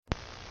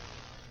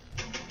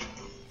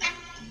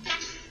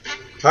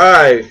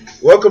Hi,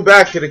 welcome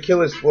back to the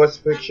Killer Sports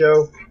Pick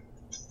Show.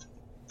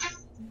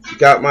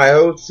 Got my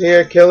hosts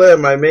here, Killer,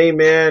 and my main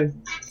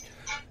man,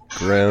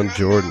 Ground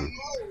Jordan.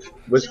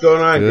 What's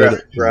going on,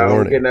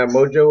 Ground? Getting that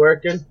mojo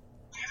working?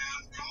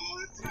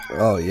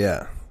 Oh,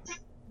 yeah.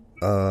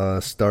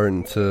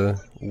 Starting to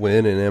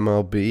win in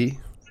MLB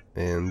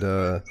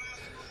and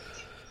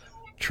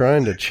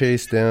trying to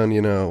chase down,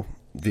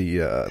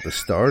 the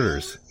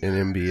starters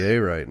in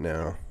NBA right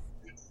now.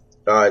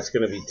 Oh, it's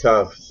going to be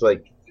tough. It's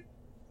like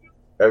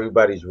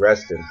everybody's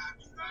resting.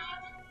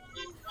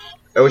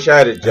 I wish I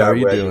had a job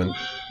where I can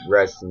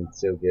rest and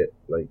still get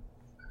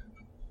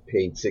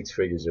paid six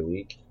figures a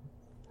week.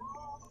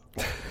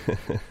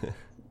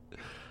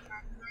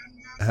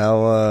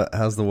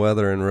 How's the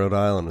weather in Rhode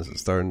Island? Is it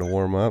starting to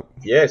warm up?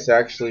 Yeah, it's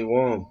actually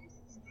warm.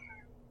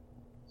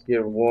 It's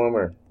getting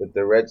warmer, but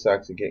the Red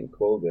Sox are getting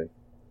colder.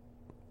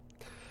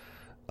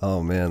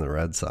 Oh man, the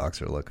Red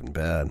Sox are looking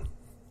bad.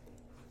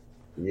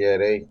 Yeah,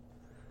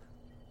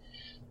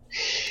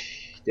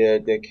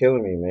 they're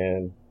killing me,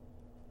 man.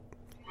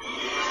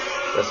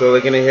 That's all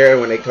they're gonna hear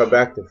when they come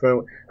back to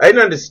film. I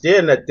didn't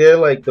understand that they're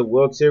like the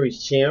World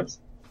Series champs,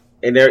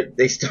 and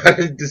they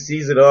started the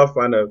season off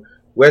on a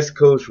West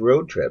Coast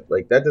road trip.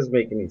 Like, that doesn't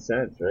make any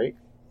sense, right?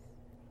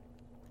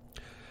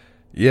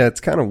 Yeah,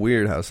 it's kind of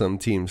weird how some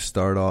teams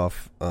start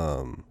off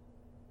on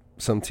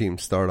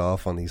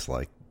these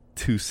like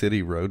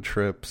 2-city road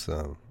trips.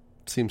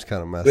 Seems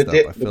kind of messed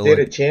up. But they're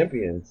the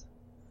champions.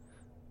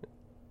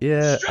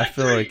 Yeah, I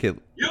feel like it.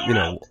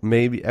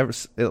 Maybe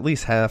at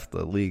least half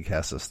the league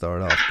has to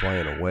start off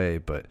playing away,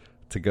 but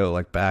to go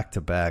like back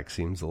to back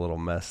seems a little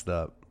messed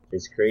up.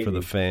 It's crazy for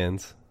the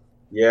fans.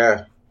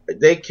 Yeah,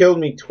 they killed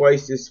me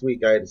twice this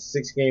week. I had a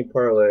 6-game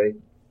parlay,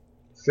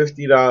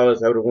 $50.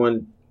 I would have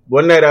won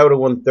one night. I would have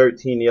won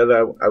 13. The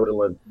other I would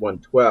have won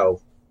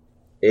 12.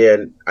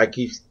 And I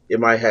keep in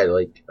my head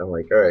I'm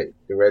like, all right,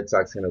 the Red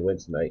Sox gonna win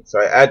tonight. So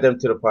I add them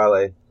to the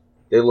parlay.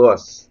 They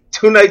lost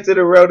 2 nights in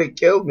a row. They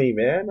killed me,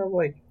 man. I'm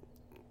like,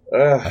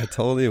 ugh. I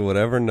told you,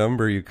 whatever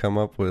number you come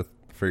up with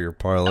for your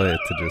parlay,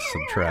 to just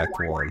subtract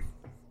 1.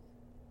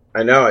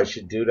 I know I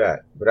should do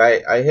that, but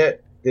I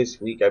hit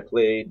this week. I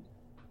played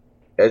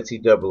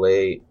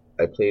NCAA.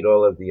 I played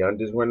all of the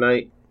unders one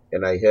night,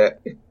 and I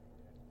hit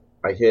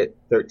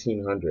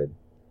 1,300.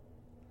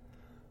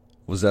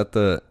 Was that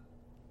the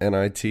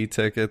NIT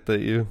ticket that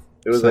you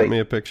sent me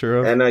a picture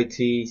of?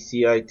 NIT,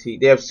 CIT.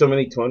 They have so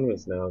many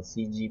tournaments now.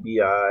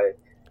 CGBI,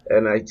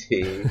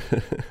 NIT.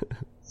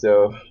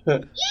 So,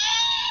 but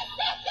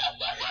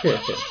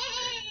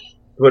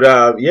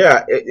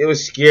yeah, it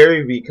was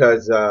scary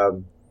because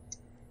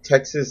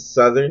Texas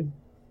Southern,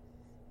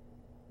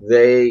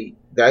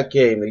 that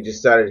game, they just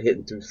started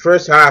hitting through.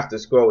 First half, the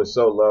score was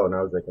so low, and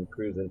I was like, I'm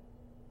cruising.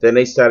 Then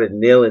they started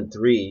nailing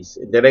threes,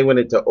 and then they went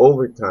into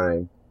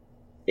overtime,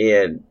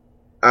 and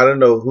I don't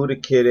know who the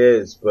kid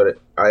is, but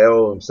I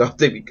owe him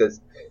something because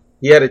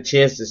he had a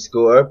chance to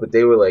score, but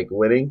they were like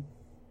winning,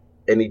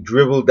 and he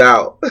dribbled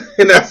out,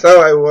 and that's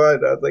how I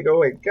won. I was like, oh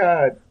my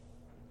God.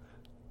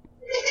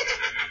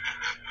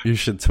 You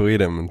should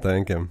tweet him and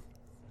thank him.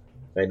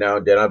 I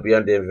know, then I'll be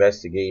under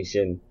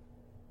investigation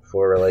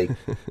for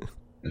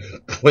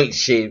point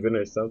shaving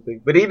or something.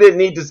 But he didn't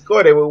need to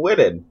score, they were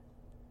winning.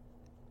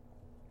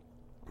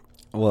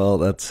 Well,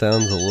 that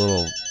sounds a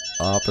little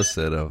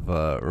opposite of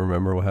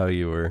remember how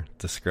you were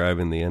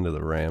describing the end of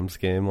the Rams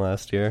game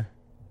last year?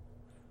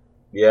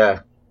 Yeah.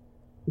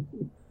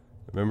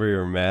 Remember you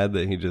were mad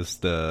that he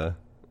just he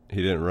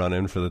didn't run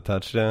in for the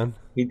touchdown?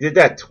 He did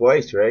that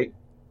twice, right?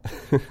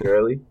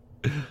 Early.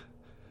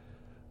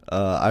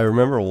 I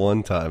remember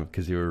one time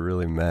because you were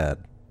really mad.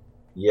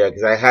 Yeah,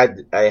 because I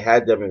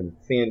had them in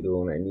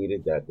FanDuel and I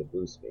needed that to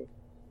boost me.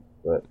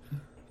 But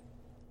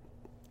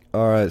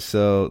all right,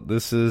 so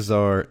this is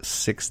our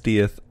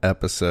 60th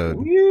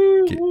episode.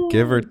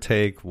 Give or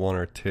take 1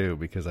 or 2,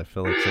 because I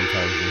feel like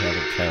sometimes we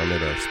haven't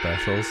counted our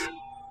specials,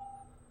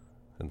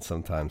 and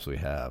sometimes we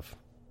have.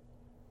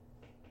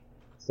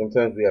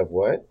 Sometimes we have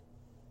what?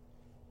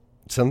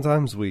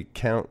 Sometimes we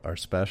count our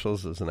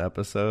specials as an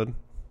episode,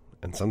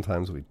 and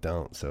sometimes we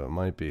don't, so it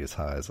might be as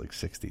high as like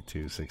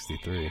 62,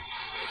 63.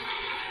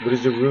 What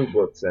does the rule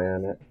book say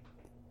on it?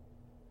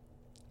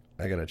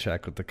 I gotta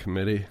check with the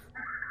committee.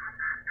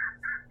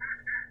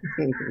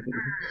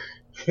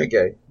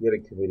 Okay, you're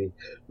the committee.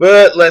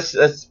 But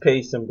let's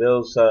pay some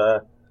bills.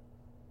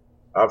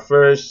 Our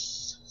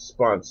first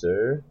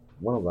sponsor,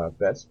 one of our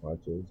best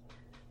sponsors,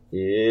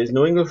 is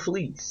New England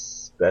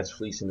Fleece. Best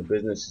fleece in the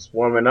business. Is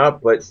warming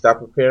up, but stop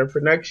preparing for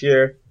next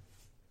year.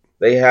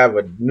 They have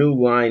a new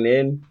line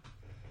in.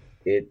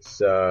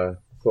 It's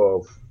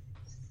called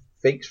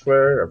Fakes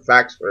Fur or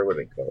Fax Fur, what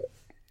do they call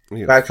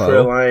it? Fax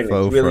Fur line.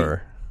 Faux it's really,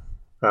 fur.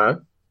 Huh?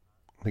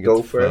 I think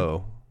it's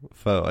faux.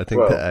 Faux. I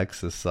think the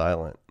X is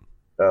silent.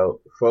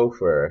 Oh, faux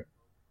fur.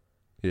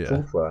 Yeah.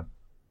 Fufa.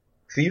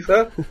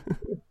 FIFA?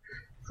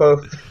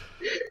 Faux.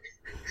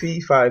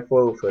 Fee-fi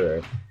faux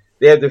fur.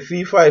 They have the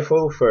Fee-fi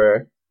faux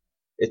fur.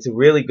 It's a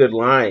really good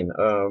line.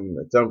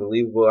 It's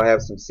unbelievable. I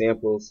have some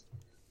samples.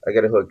 I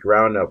got to hook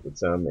Ground up with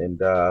some and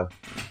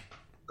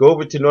go go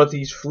over to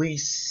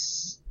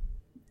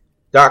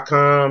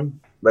northeastfleece.com.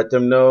 Let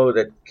them know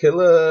that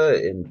Killer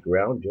and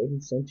Ground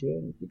Jordan sent you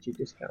and get you a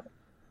discount.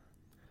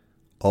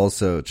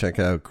 Also, check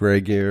out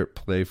Grey Gear,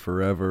 Play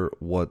Forever.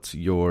 What's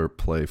your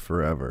Play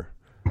Forever?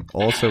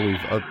 Also, we've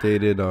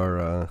updated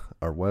our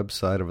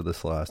website over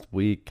this last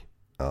week.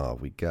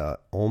 We got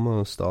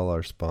almost all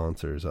our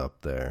sponsors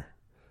up there.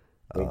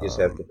 We just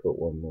have to put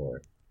one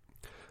more.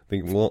 I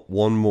think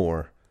one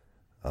more.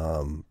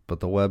 But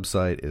the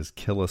website is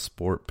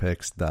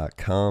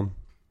killasportpicks.com.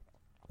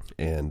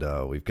 And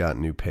we've got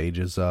new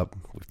pages up.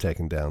 We've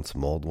taken down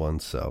some old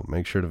ones, so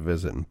make sure to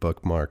visit and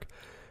bookmark.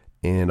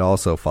 And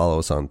also follow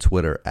us on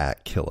Twitter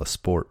at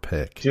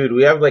killasportpick. Dude,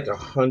 we have like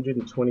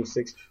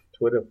 126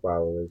 Twitter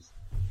followers.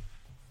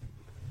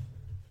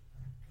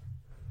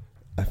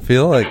 I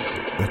feel like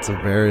that's a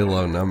very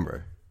low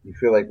number. You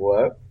feel like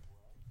what?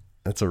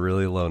 That's a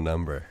really low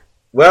number.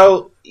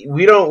 Well,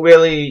 we don't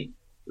really,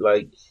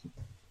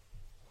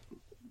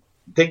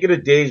 think of the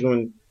days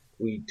when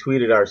we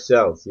tweeted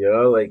ourselves,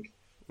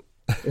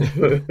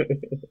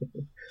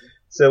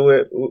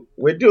 So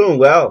we're doing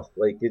well.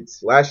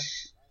 It's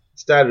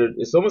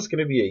almost going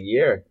to be a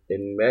year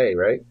in May,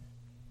 right?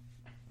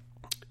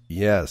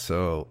 Yeah,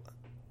 so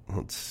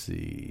let's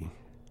see.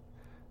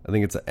 I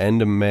think it's the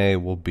end of May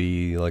will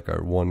be like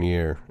our 1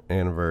 year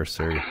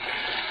anniversary of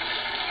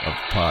the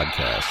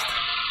podcast.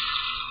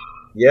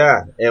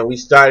 Yeah, and we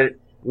used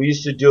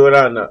to do it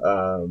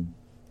on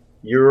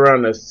you were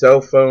on a cell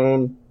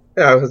phone.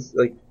 I was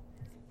like,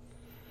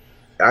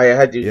 I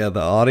had to. Yeah, the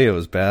audio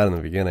was bad in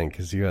the beginning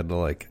because you had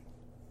to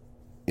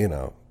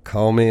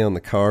call me on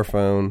the car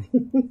phone.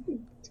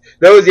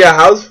 That was your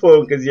house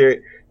phone because your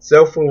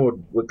cell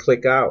phone would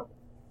click out.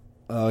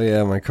 Oh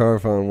yeah, my car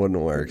phone wouldn't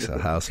work, so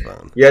house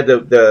phone. You had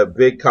the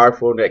big car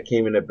phone that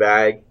came in a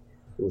bag.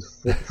 It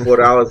was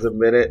 $4 a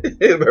minute.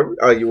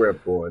 Oh, you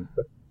weren't born.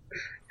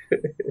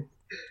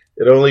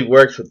 It only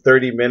worked for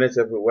 30 minutes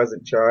if it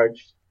wasn't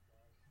charged.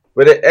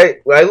 But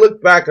when I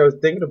look back, I was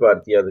thinking about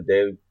it the other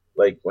day.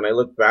 When I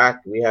look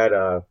back, we had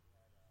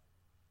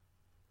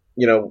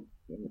we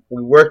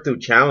worked through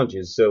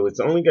challenges, so it's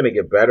only going to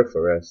get better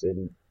for us.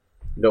 And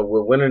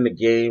we're winning the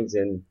games,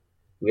 and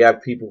we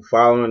have people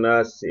following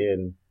us,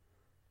 and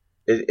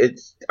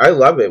I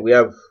love it. We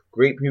have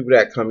great people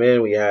that come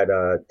in. We had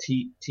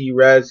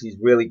T-Rez, he's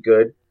really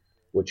good,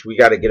 which we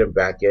got to get him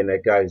back in.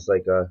 That guy's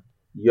like a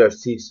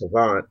UFC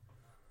savant.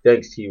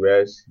 Thanks,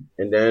 T-Rez.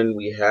 And then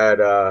we had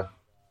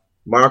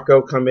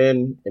Marco come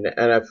in the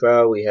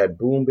NFL. We had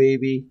Boom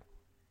Baby.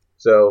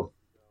 So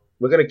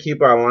we're going to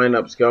keep our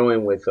lineups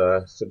going with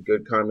some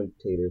good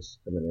commentators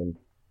coming in,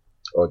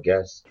 or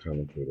guest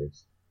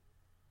commentators.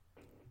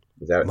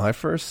 Is that my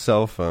first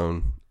cell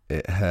phone?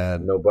 It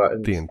had no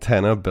buttons. The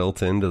antenna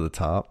built into the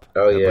top.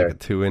 Oh it had yeah, like a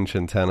 2-inch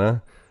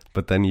antenna.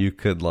 But then you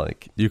could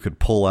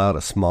pull out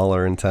a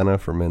smaller antenna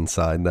from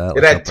inside that.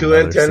 It had 2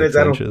 antennas.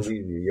 I don't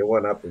believe you. You're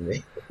one up in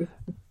me.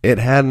 It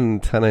had an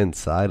antenna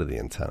inside of the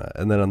antenna,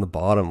 and then on the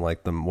bottom,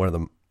 where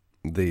the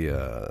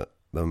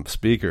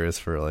speaker is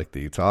for the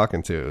you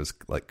talking to, it was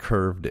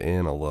curved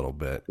in a little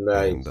bit.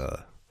 Nice. And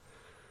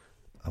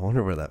I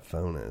wonder where that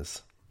phone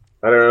is.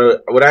 I don't know.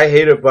 What I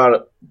hate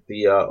about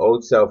the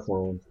old cell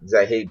phones is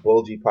I hate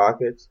bulgy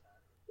pockets.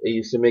 It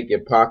used to make your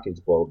pockets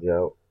bulge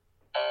out.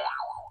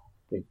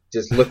 It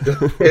just looked a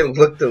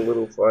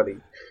little funny.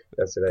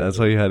 That's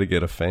why you had to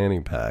get a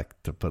fanny pack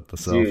to put the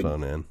cell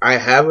phone in. I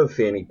have a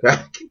fanny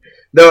pack.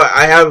 No,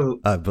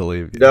 I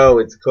believe you. No,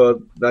 it's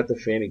called not the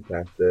fanny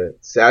pack, the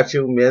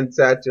satchel, men's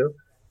satchel.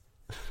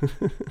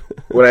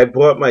 When I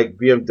bought my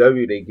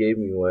BMW, they gave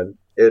me one,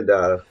 and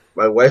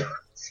my wife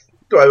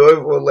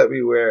won't let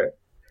me wear it.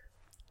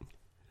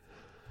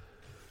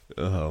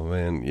 Oh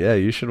man, yeah,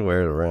 you should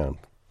wear it around.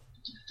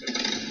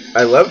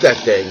 I love that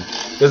thing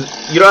because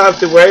you don't have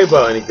to worry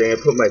about anything. I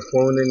put my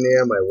phone in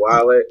there, my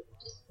wallet.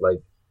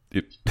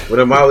 When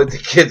I'm out with the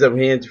kids, I'm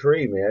hands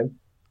free, man.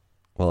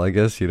 Well, I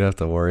guess you'd have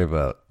to worry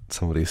about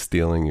somebody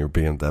stealing your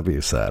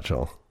BMW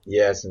satchel.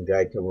 Yeah, some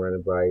guy come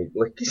running by,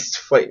 he's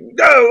fighting.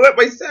 No, let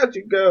my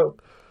satchel go.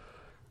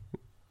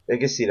 I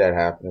can see that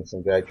happening.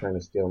 Some guy trying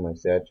to steal my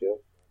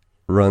satchel.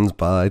 Runs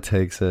by,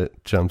 takes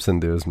it, jumps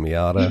into his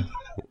Miata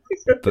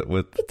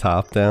with the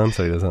top down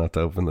so he doesn't have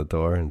to open the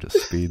door and just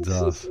speeds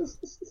off.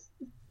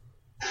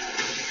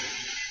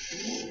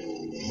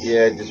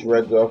 Yeah, just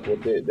runs off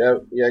with it. I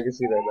can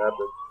see that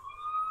happen.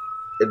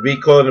 And me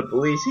calling the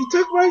police, he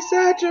took my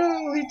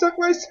satchel! He took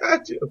my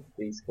satchel!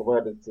 Please come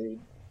on and see.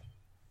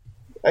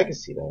 I can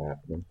see that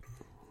happening.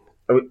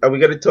 Are we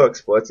going to talk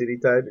sports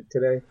anytime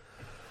today?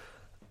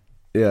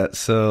 Yeah,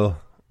 so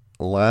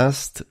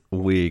last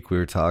week we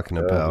were talking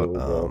about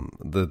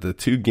the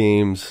two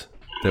games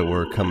that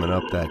were coming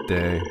up that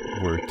day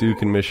were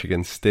Duke and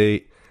Michigan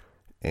State,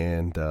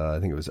 and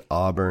I think it was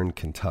Auburn,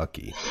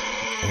 Kentucky.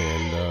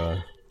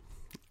 And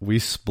we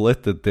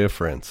split the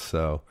difference,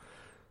 so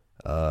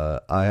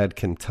I had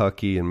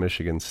Kentucky and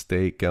Michigan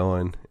State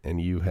going,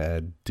 and you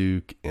had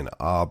Duke and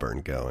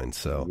Auburn going.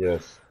 So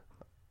yes.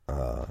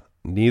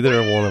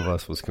 Neither one of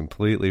us was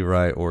completely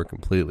right or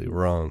completely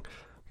wrong,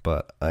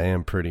 but I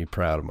am pretty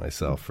proud of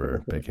myself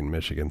for picking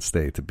Michigan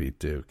State to beat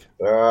Duke.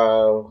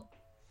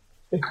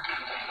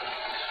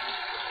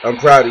 I'm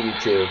proud of you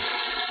too.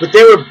 But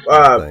they were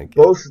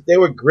both. They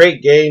were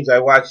great games. I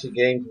watched the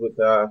games with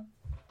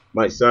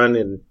my son,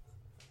 and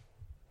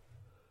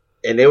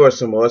they were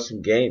some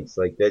awesome games.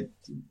 Like that,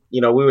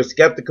 we were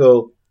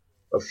skeptical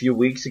a few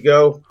weeks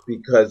ago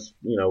because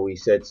we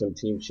said some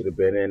teams should have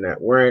been in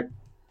that weren't,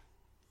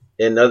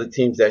 and other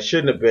teams that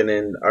shouldn't have been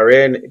in are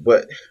in.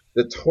 But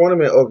the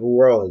tournament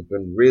overall has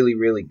been really,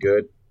 really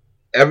good.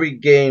 Every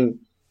game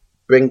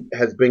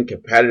has been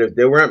competitive.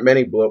 There weren't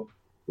many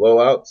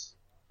blowouts.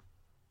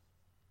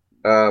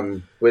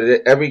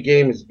 But every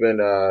game has been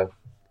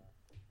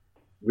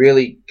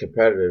really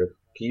competitive.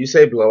 Can you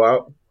say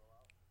blowout?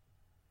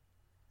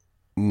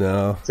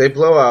 No. Say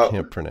blowout. I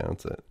can't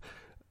pronounce it.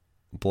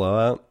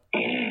 Blowout?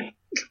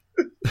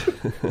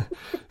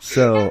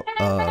 So,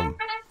 I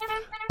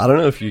don't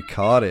know if you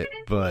caught it,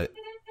 but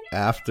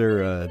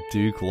after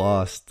Duke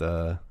lost,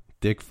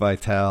 Dick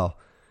Vitale,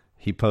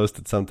 he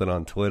posted something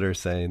on Twitter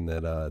saying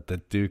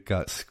that Duke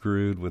got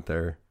screwed with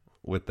their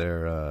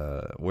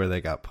where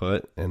they got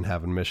put and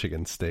having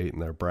Michigan State in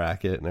their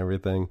bracket and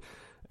everything,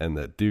 and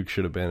that Duke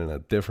should have been in a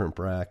different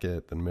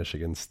bracket than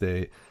Michigan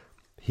State.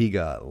 He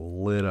got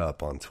lit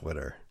up on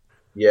Twitter.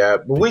 Yeah,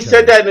 but we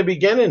said that in the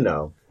beginning,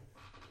 though.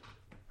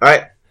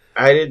 I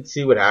didn't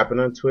see what happened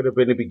on Twitter,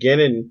 but in the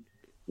beginning,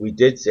 we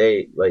did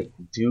say, like,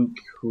 Duke,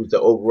 who's the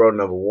overall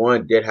number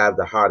one, did have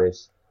the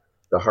hardest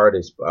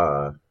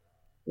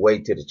way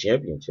to the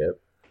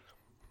championship.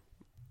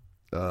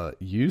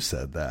 You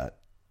said that.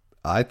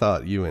 I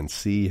thought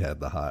UNC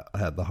had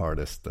the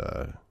hardest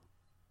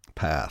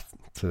path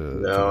to. No, to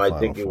the I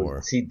think it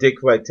was. See, Dick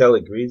Vitale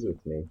agrees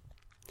with me.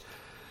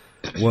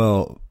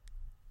 Well,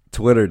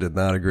 Twitter did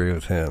not agree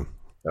with him.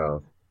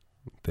 Oh,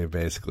 they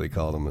basically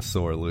called him a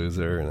sore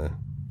loser and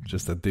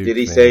just a Duke. Did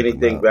he fan, say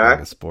anything back?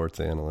 Like a sports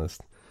analyst.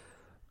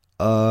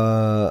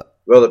 Well,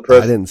 the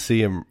person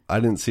I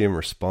didn't see him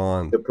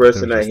respond. The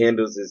person that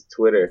handles his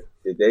Twitter,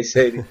 did they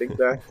say anything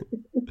back?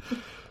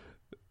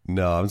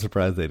 No, I'm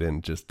surprised they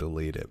didn't just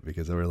delete it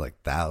because there were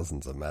like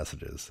thousands of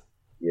messages.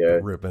 Yeah,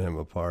 ripping him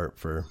apart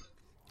for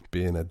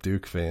being a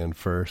Duke fan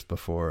first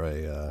before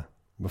a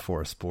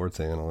sports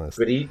analyst.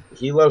 But he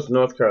loves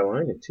North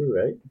Carolina too,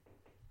 right?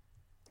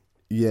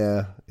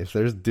 Yeah, if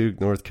there's Duke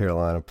North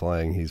Carolina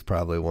playing, he's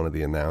probably one of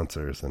the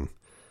announcers, and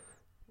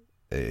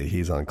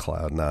he's on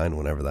cloud nine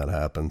whenever that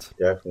happens.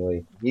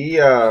 Definitely.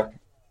 He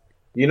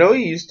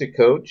he used to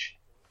coach.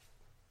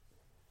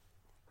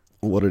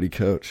 What did he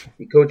coach?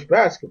 He coached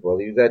basketball.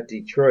 He was at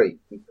Detroit.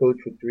 He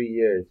coached for 3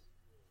 years.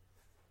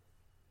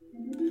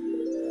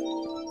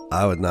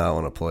 I would not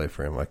want to play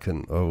for him. I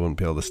wouldn't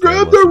be able to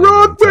stand. Grab the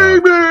rock,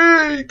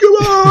 baby! Come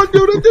on, do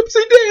the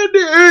Dipsy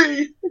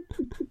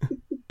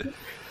Dandy!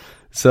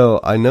 So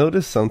I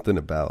noticed something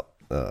about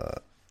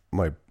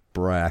my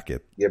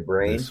bracket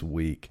this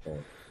week. Oh.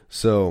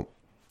 So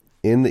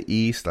in the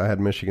East, I had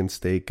Michigan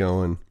State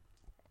going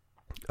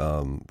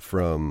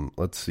from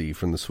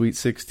the Sweet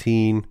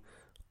 16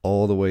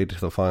 all the way to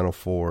the Final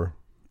Four.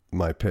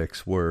 My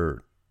picks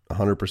were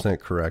 100%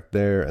 correct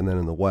there. And then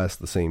in the West,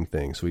 the same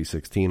thing. Sweet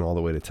 16 all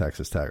the way to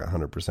Texas Tech,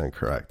 100%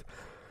 correct.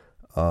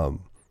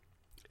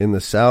 In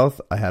the South,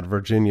 I had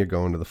Virginia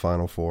going to the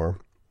Final Four.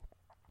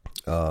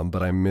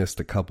 But I missed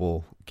a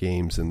couple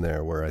games in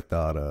there where I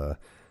thought,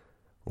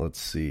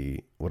 let's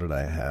see, what did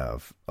I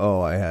have?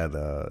 Oh, I had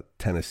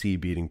Tennessee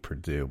beating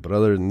Purdue. But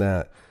other than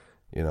that,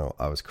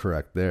 I was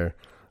correct there.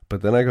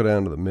 But then I go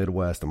down to the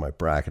Midwest and my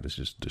bracket is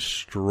just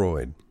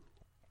destroyed.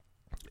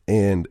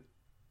 And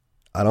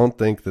I don't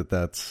think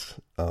that's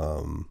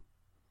on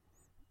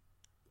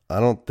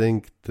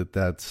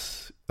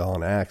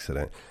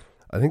accident.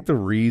 I think the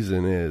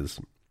reason is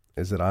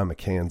that I'm a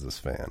Kansas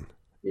fan.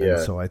 Yeah.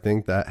 And so I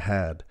think that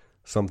had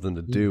something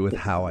to do with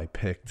how I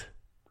picked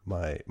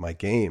my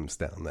games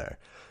down there.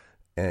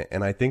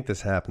 And I think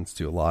this happens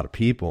to a lot of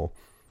people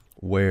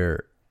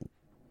where,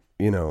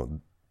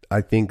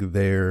 I think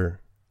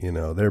their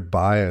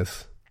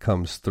bias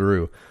comes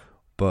through.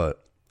 But,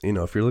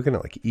 if you're looking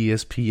at like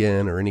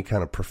ESPN or any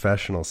kind of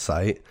professional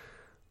site,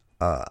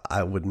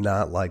 I would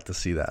not like to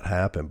see that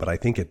happen. But I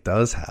think it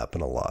does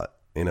happen a lot,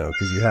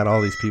 because you had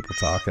all these people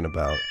talking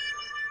about,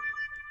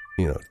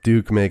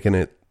 Duke making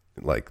it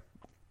like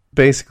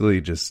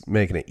basically just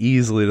making it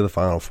easily to the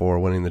Final Four,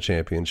 winning the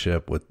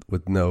championship with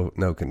no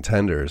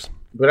contenders.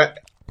 But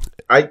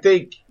I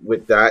think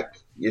with that,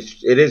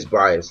 it is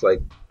biased.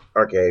 Like,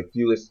 okay, if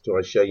you listen to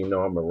our show,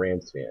 I'm a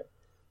Rams fan.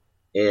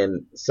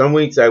 And some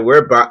weeks I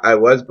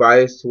was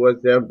biased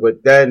towards them,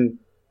 but then,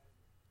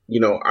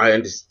 I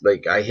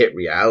I hit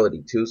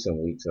reality too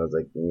some weeks. I was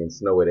like,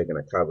 there's no way they're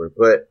going to cover.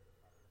 But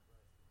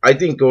I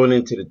think going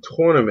into the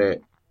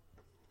tournament,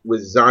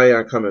 with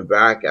Zion coming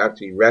back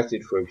after he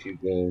rested for a few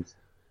games,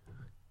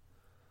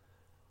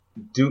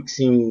 Duke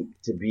seemed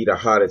to be the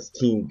hottest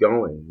team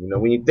going.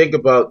 When you think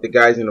about the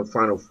guys in the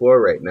Final Four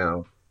right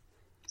now,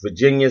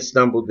 Virginia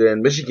stumbled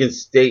in. Michigan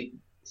State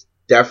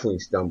definitely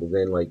stumbled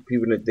in. Like,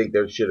 people didn't think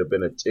there should have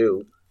been a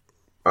 2.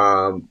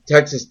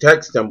 Texas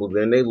Tech stumbled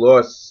in. They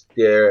lost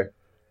their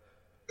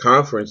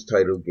conference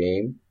title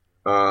game.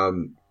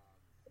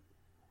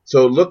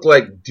 So it looked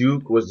like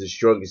Duke was the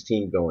strongest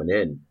team going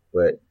in,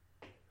 but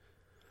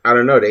I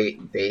don't know.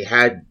 They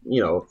had,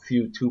 a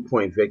few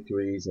 2-point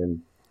victories,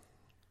 and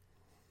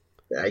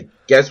I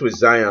guess with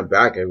Zion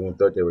back, everyone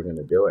thought they were going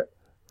to do it.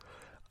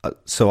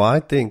 So I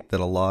think that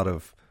a lot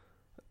of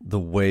the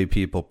way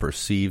people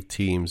perceive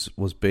teams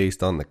was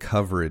based on the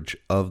coverage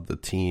of the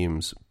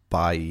teams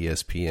by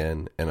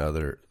ESPN and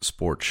other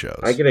sports shows.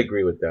 I can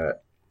agree with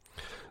that.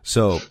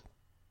 So,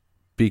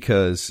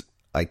 because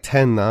I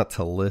tend not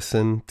to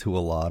listen to a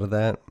lot of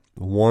that.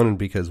 One,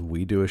 because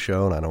we do a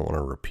show and I don't want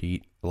to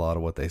repeat a lot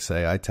of what they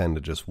say. I tend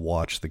to just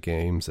watch the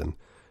games and,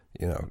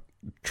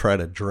 try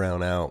to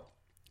drown out,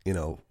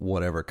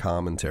 whatever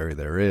commentary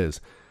there is.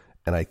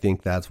 And I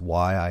think that's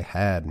why I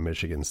had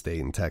Michigan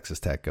State and Texas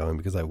Tech going,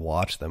 because I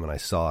watched them and I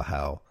saw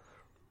how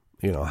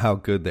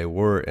good they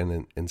were,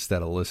 and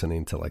instead of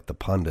listening to like the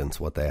pundits,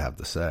 what they have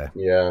to say.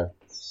 Yeah.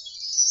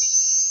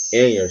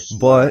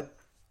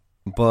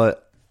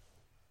 But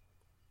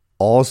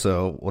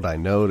also what I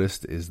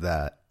noticed is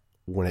that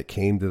when it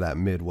came to that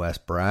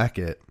Midwest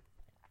bracket,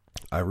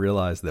 I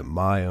realized that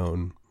my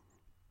own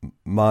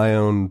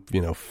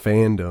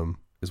fandom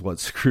is what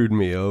screwed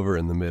me over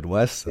in the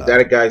Midwest side. Is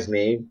that a guy's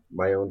name?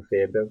 My own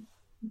fandom?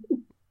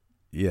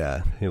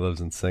 Yeah, he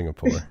lives in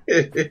Singapore.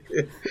 Yeah.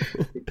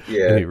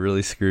 And he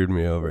really screwed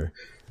me over.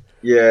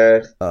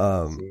 Yeah.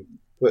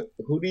 But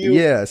who do you...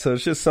 Yeah, so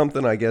it's just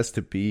something, I guess,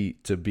 to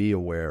be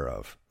aware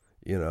of,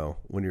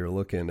 when you're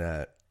looking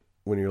at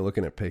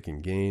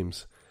picking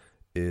games,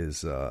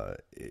 is to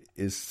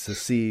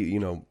see,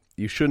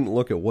 you shouldn't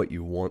look at what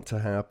you want to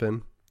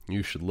happen.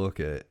 You should look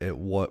at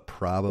what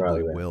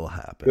probably will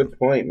happen. Good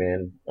point,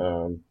 man. I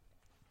don't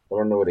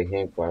know what a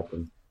hand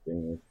clapping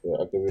thing is, but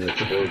I'll give you an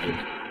explosion.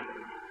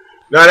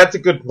 No, that's a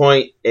good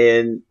point,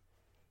 and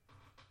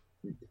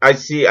I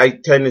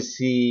tend to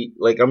see,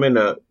 like, I'm in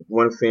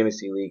one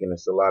fantasy league, and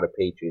it's a lot of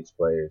Patriots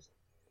players,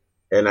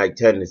 and I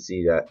tend to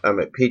see that. I'm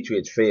at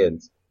Patriots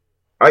fans.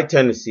 I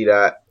tend to see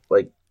that,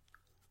 like,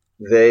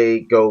 they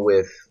go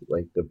with,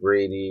 like, the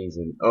Brady's,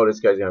 and,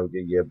 this guy's gonna have a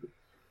good year,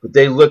 but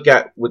they look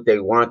at what they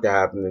want to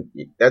happen.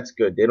 That's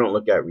good. They don't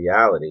look at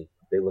reality.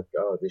 They look,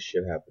 this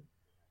should happen.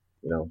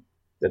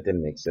 That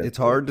didn't make sense. It's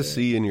hard to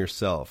see in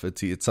yourself.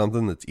 It's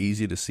something that's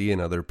easy to see in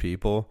other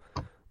people,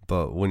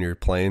 but when you're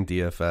playing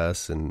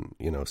DFS and,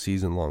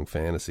 season-long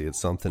fantasy, it's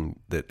something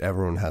that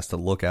everyone has to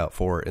look out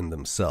for in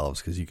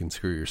themselves, because you can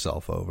screw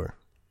yourself over.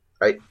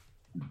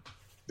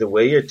 The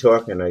way you're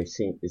talking, it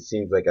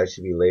seems like I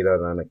should be laid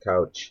out on a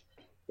couch,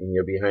 and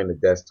you're behind the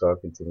desk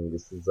talking to me.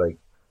 This is like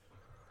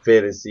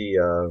fantasy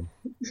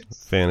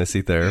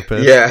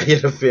therapist. Yeah,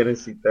 you're a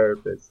fantasy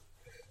therapist.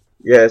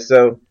 Yeah,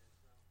 so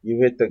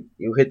you hit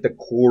the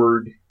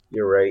chord.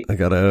 You're right. I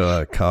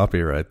gotta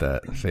copyright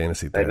that,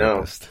 fantasy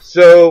therapist. I know.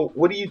 So,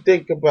 what do you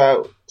think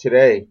about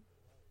today?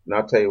 And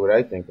I'll tell you what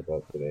I think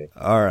about today.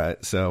 All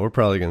right, so we're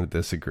probably going to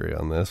disagree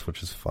on this,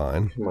 which is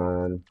fine. Come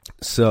on.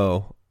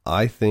 So,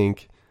 I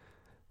think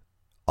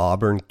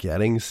Auburn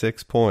getting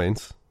 6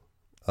 points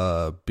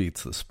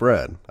beats the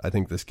spread. I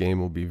think this game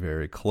will be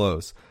very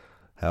close.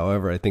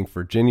 However, I think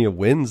Virginia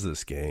wins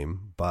this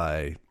game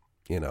by,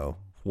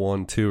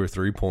 1, 2, or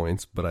 3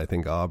 points, but I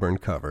think Auburn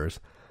covers.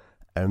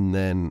 And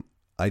then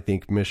I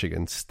think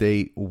Michigan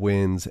State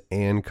wins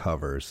and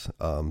covers.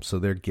 So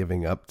they're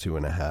giving up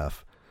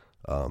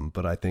 2.5.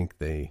 But I think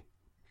they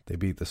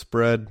beat the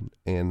spread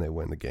and they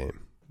win the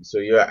game. So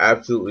you're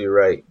absolutely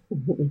right.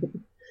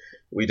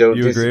 We don't.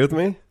 You agree with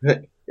me?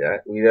 Yeah,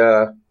 we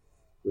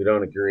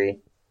don't agree.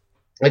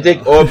 I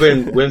think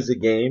Auburn wins the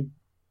game,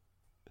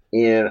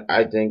 and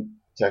I think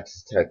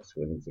Texas Tech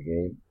wins the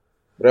game.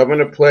 But I'm going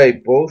to play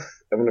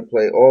both. I'm going to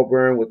play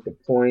Auburn with the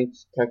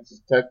points,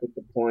 Texas Tech with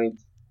the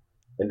points,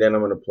 and then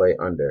I'm going to play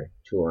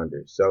two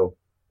under. So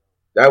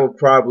that would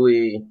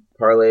probably,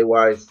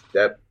 parlay-wise,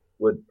 that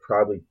would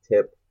probably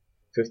tip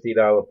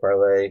 $50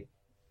 parlay,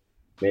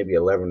 maybe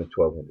 $1,100 to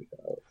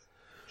 $1,200.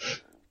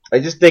 I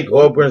just think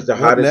Auburn's the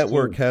hottest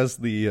network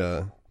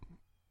team.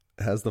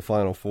 has the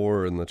Final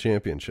Four in the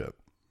championship?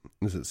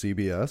 Is it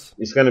CBS?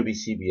 It's going to be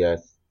CBS.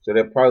 So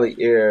they'll probably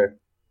air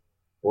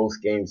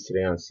both games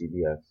today on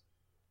CBS.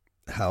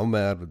 How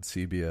mad would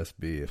CBS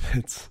be if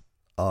it's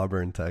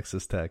Auburn,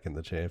 Texas Tech in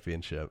the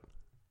championship?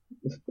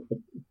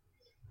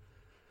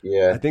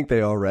 Yeah. I think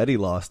they already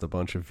lost a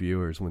bunch of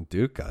viewers when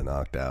Duke got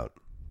knocked out.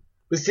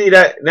 But see,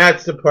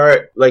 that's the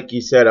part, like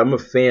you said, I'm a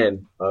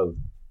fan of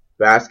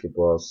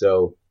basketball.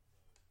 So,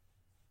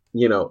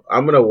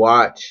 I'm going to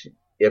watch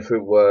if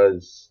it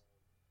was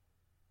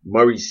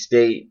Murray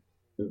State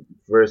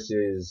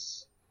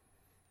versus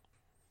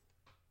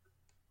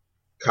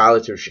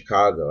College of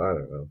Chicago. I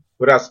don't know.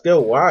 But I'll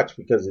still watch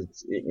because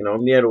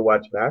I'm there to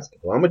watch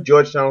basketball. I'm a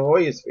Georgetown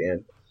Hoyas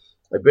fan.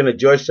 I've been a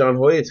Georgetown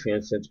Hoyas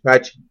fan since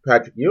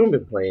Patrick Ewing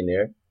been playing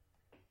there.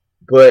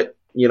 But,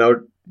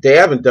 they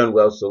haven't done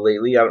well so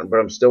lately. But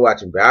I'm still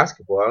watching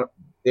basketball.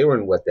 They were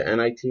in the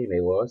NIT and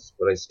they lost,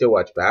 but I still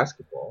watch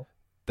basketball.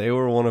 They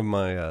were one of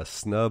my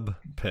snub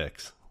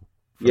picks.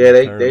 Yeah,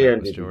 they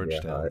ended with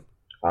Georgetown.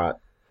 Hot.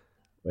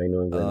 My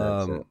New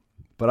England accent.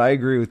 But I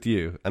agree with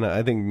you, and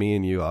I think me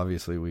and you,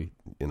 obviously, we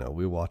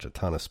watch a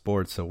ton of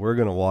sports, so we're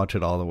going to watch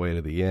it all the way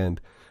to the end.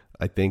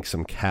 I think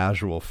some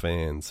casual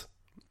fans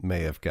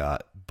may have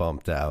got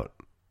bumped out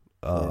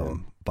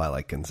by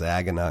like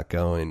Gonzaga not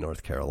going,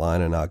 North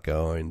Carolina not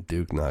going,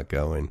 Duke not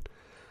going.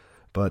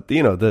 But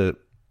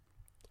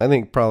I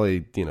think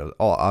probably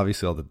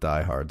obviously all the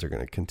diehards are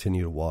going to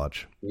continue to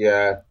watch.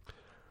 Yeah,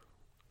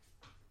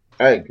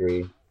 I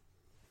agree.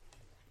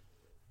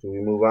 Do we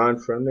move on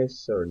from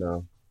this or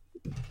no?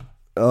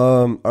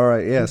 All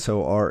right, yeah.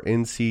 So our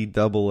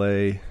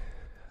NCAA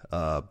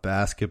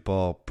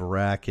basketball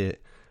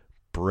bracket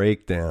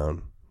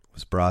breakdown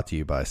was brought to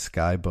you by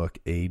Skybook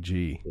AG.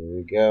 Here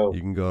we go.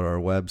 You can go to our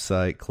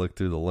website, click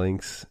through the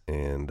links,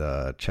 and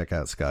check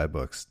out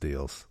Skybook's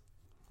deals.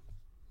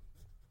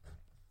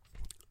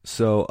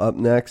 So up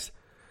next,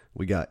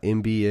 we got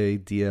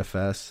NBA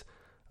DFS,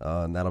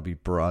 and that'll be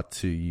brought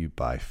to you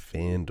by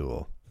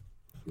FanDuel.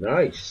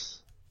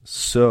 Nice.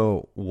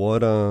 So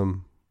what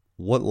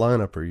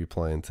lineup are you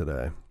playing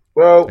today?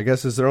 Well, I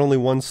guess, is there only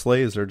one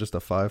slate? Is there just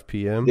a 5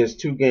 p.m.? There's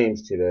 2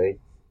 games today.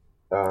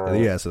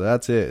 Yeah, so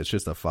that's it. It's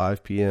just a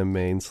 5 p.m.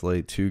 main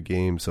slate, 2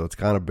 games, so it's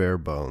kind of bare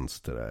bones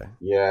today.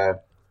 Yeah.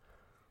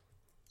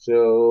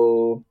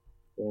 So,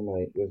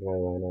 where's my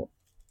lineup?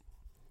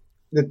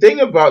 The thing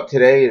about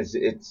today is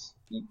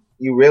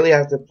you really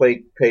have to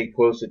pay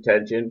close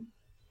attention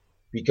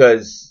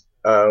because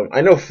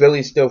I know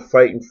Philly's still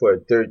fighting for a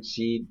 3rd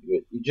seed.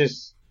 You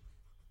just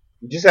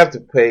have to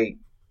pay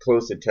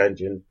close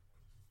attention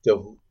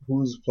to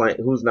who's playing,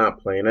 who's not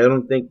playing. I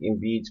don't think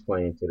Embiid's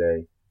playing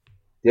today.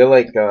 They're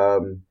like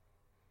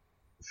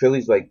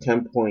Philly's like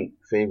 10-point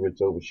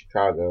favorites over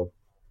Chicago,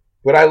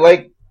 but I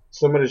like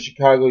some of the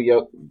Chicago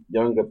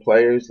younger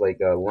players like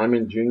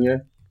Lemon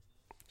Jr.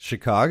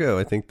 Chicago,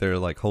 I think they're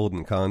like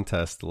holding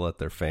contests to let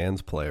their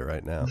fans play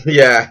right now.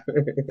 Yeah,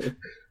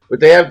 but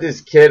they have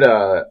this kid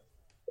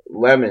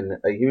Lemon.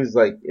 He was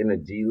like in the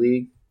G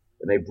League,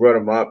 and they brought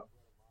him up.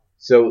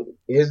 So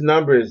his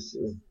numbers,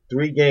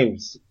 3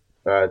 games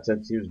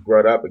since he was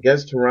brought up.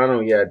 Against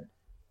Toronto, he had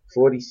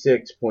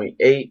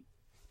 46.8.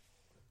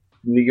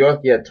 New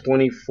York, he had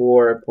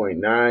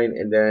 24.9.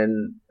 And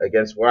then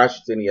against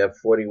Washington, he had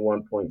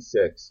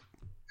 41.6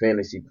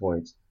 fantasy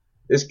points.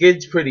 This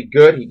kid's pretty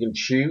good. He can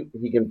shoot.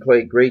 He can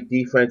play great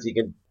defense. He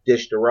can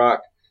dish the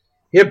rock.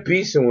 He'll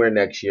be somewhere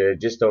next year.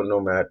 Just don't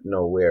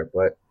know where.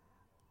 But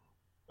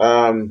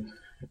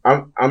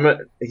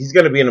he's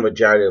going to be in the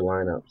majority of the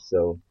lineup.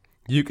 So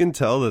you can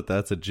tell that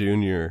that's a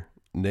junior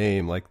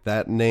name. Like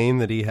that name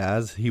that he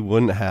has, he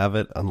wouldn't have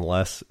it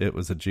unless it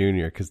was a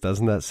junior. Because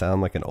doesn't that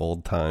sound like an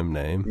old time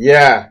name?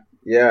 Yeah.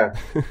 Yeah,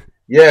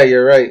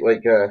 you're right.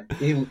 Like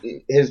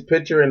his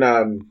picture in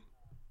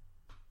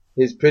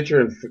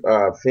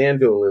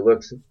FanDuel, it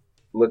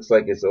looks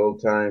like it's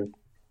old time.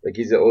 Like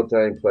he's an old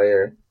time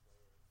player.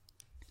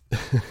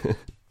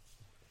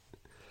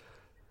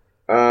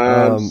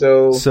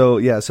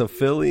 So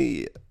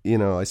Philly,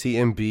 I see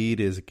Embiid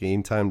is a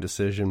game time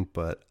decision,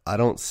 but I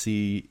don't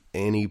see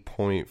any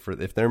point for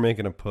if they're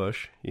making a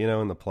push,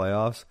 in the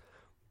playoffs.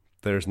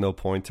 There's no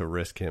point to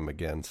risk him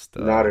against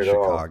Not at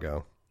Chicago.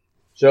 All.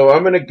 So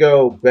I'm gonna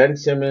go Ben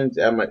Simmons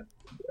at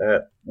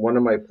one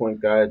of my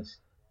point guards.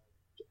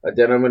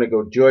 Then I'm gonna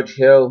go George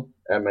Hill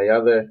at my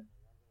other.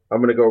 I'm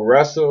gonna go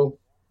Russell.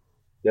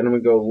 Then I'm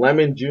gonna go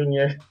Lemon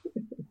Jr.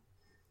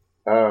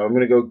 I'm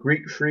gonna go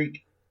Greek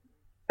Freak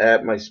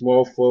at my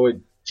small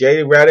forward.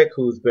 Jay Redick,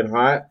 who's been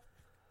hot.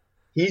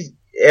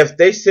 If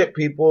they sit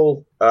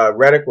people,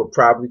 Redick would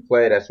probably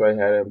play. That's why I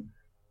had him.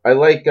 I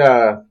like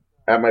at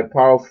my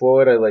power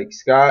forward. I like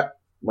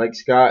Mike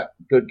Scott,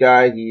 good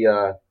guy. He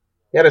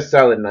had a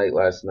solid night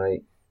last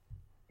night.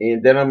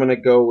 And then I'm gonna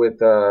go with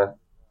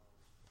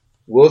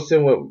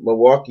Wilson with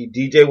Milwaukee.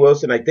 DJ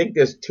Wilson. I think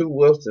there's 2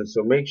 Wilsons,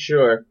 so make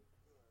sure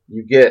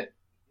you get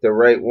the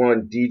right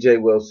one. DJ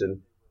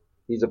Wilson.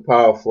 He's a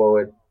power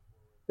forward.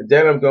 And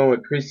then I'm going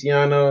with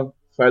Cristiano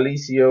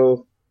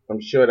Felicio. I'm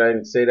sure that I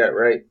didn't say that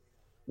right.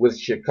 With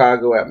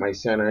Chicago at my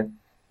center.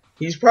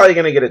 He's probably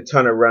going to get a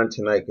ton of run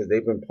tonight because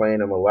they've been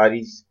playing him a lot.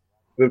 He's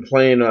been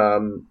playing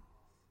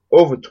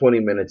over 20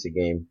 minutes a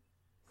game.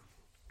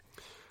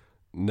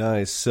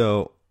 Nice.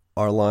 So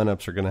our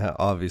lineups are going to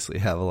obviously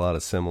have a lot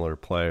of similar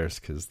players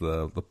because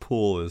the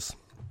pool is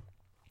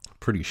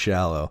pretty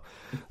shallow.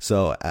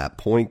 So at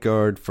point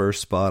guard,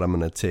 first spot, I'm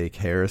going to take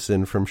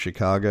Harrison from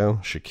Chicago,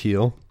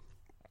 Shaquille.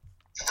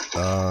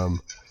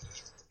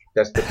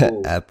 That's the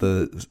pool. At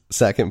the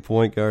second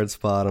point guard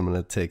spot, I'm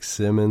going to take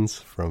Simmons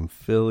from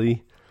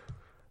Philly.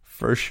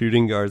 First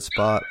shooting guard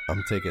spot,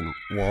 I'm taking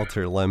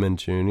Walter Lemon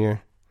Jr.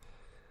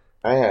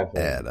 I have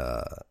him.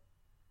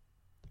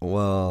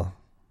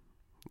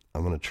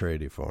 I'm going to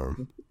trade you for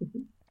him.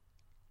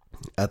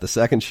 At the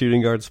second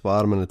shooting guard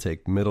spot, I'm going to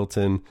take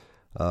Middleton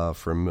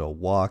from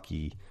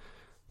Milwaukee.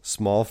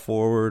 Small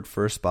forward,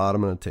 first spot,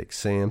 I'm going to take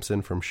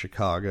Sampson from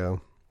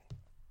Chicago.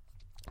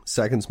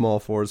 Second small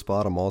forward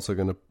spot, I'm also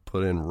going to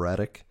put in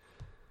Redick.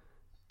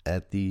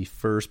 At the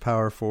first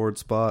power forward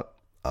spot,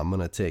 I'm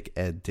going to take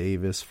Ed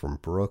Davis from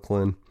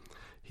Brooklyn.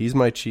 He's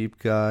my cheap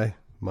guy.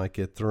 Might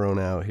get thrown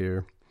out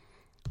here.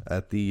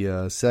 At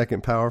the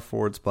second power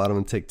forward spot, I'm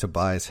going to take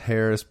Tobias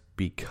Harris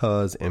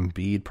because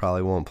Embiid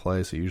probably won't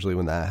play. So usually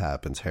when that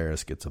happens,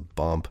 Harris gets a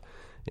bump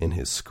in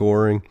his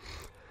scoring.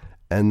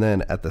 And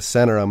then at the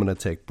center, I'm going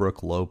to take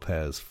Brook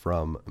Lopez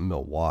from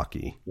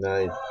Milwaukee.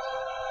 Nice.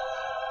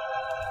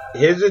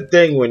 Here's the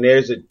thing: when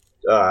there's a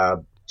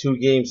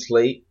 2-game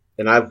slate,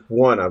 and I've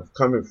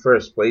come in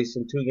first place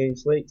in 2-game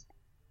slates.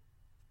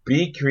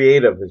 Be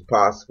creative as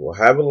possible.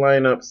 Have a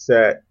lineup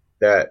set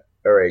that,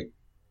 all right,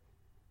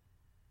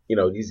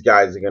 these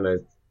guys are gonna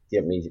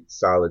get me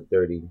solid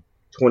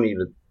 20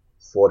 to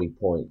 40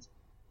 points.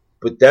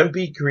 But then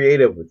be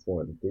creative with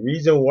one. The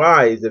reason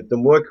why is if the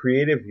more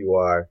creative you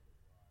are,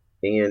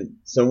 and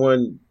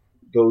someone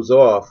goes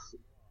off,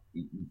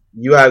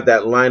 you have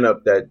that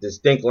lineup, that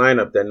distinct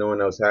lineup that no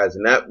one else has,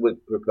 and that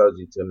would propel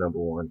you to number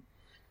one.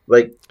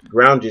 Like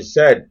Ground just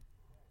said,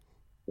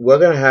 we're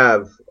gonna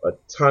have a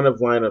ton of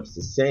lineups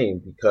the same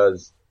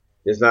because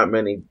there's not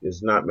many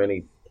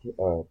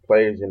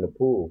players in the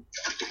pool.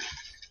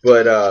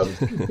 But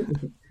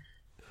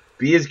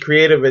be as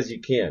creative as you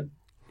can.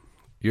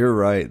 You're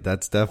right.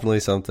 That's definitely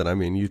something. I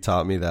mean, you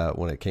taught me that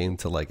when it came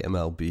to like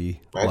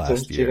MLB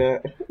last year. You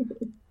that?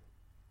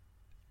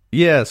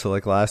 Yeah, so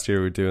like last year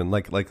we were doing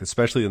like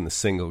especially in the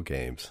single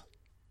games.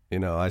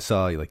 I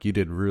saw like you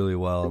did really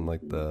well in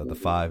like the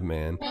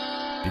 5-man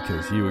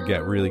because you would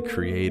get really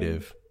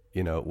creative,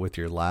 with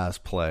your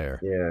last player.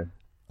 Yeah.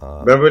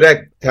 Remember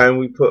that time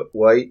we put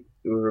White?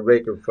 We were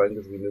making fun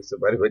because we knew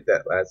somebody with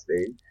that last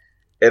name.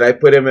 And I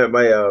put him at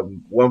my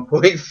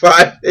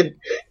 1.5 and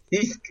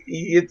he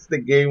hits the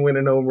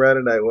game-winning home run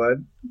and I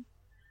won.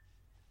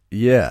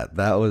 Yeah,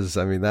 that was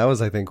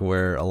I think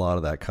where a lot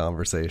of that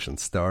conversation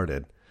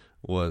started.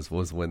 Was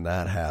when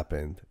that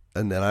happened.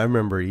 And then I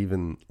remember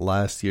even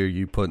last year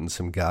you putting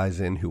some guys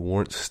in who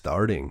weren't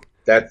starting.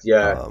 That's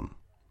yeah.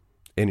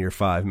 In your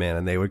 5-man,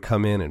 and they would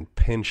come in and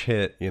pinch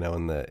hit, in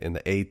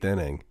the 8th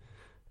inning,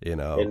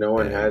 and no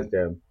one has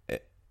them,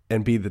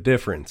 and be the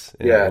difference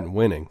in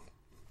winning.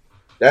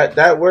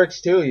 That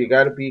works too. You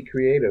got to be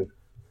creative.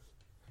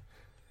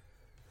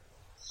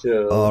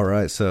 So all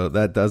right, so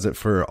that does it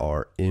for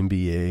our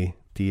NBA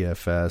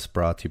DFS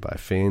brought to you by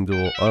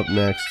FanDuel. Up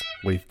next,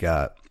 we've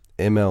got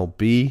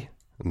MLB,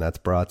 and that's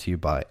brought to you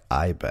by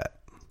iBet.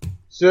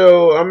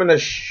 So I'm gonna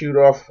shoot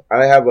off.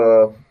 I have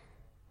a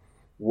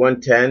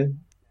 110.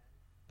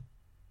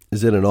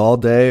 Is it an all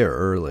day or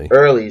early?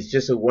 Early. It's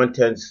just a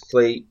 110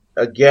 slate.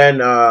 Again,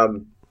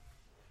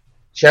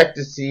 check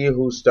to see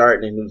who's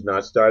starting and who's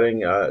not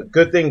starting.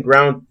 Good thing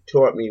Ground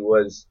taught me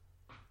was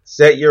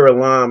set your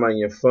alarm on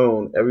your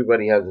phone.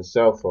 Everybody has a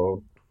cell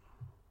phone,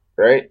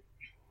 right?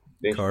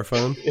 Car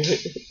phone?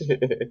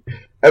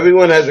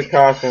 Everyone has a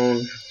car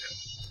phone.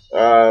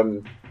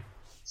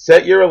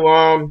 Set your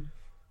alarm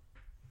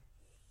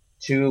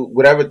to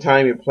whatever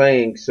time you're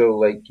playing, so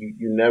like you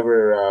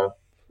never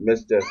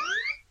miss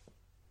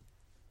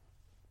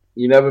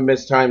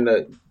time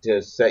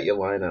to set your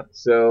lineup.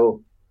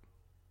 So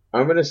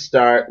I'm gonna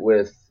start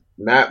with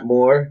Matt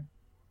Moore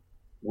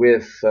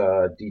with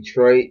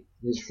Detroit.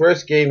 His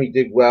first game he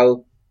did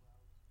well.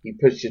 He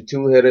pitched a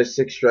 2-hitter,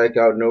 6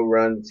 strikeout, no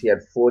runs. He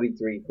had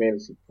 43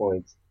 fantasy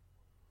points.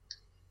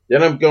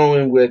 Then I'm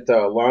going with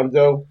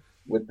Alonso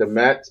with the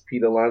Mets,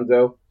 Pete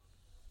Alonso.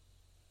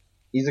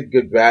 He's a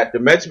good bat. The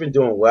Mets have been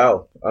doing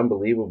well.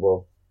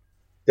 Unbelievable.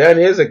 Then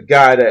here's a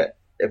guy that,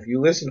 if you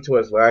listened to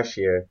us last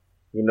year,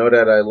 you know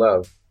that I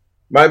love.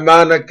 My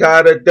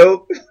Monicata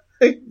dope.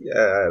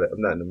 Yeah, I'm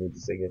not in the mood to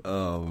sing it.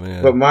 Oh,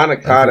 man. But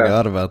Monicata. I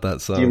forgot about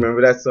that song. Do you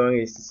remember that song?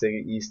 I used to sing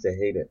it. You used to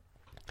hate it.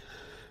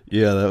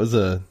 Yeah, that was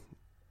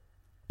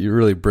you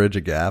really bridge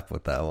a gap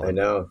with that one. I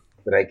know,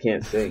 but I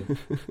can't sing.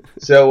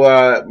 So,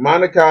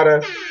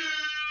 Monicata,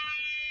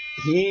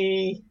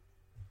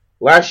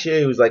 last year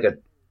he was like a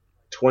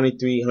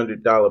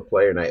 $2,300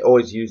 player, and I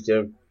always used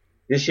him.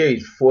 This year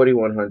he's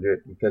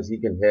 $4,100 because he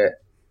can hit.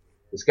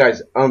 This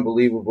guy's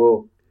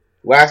unbelievable.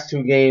 Last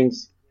 2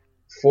 games,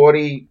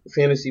 40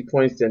 fantasy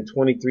points, then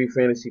 23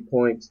 fantasy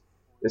points.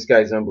 This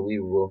guy's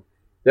unbelievable.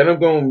 Then I'm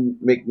going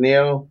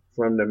McNeil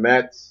from the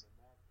Mets,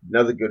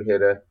 another good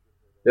hitter.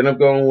 Then I'm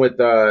going with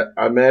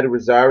Ahmed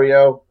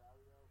Rosario,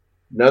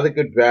 another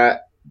good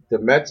bat. The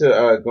Mets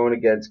are going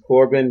against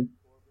Corbin.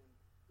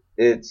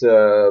 It's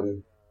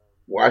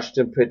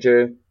Washington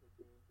pitcher.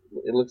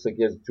 It looks like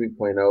he has a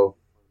 3.0.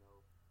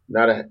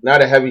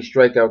 Not a heavy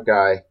strikeout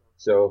guy.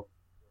 So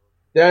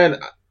then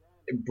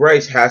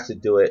Bryce has to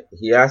do it.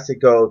 He has to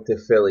go to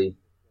Philly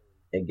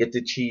and get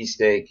the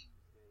cheesesteak,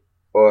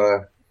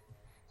 or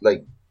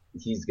like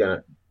he's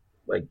gonna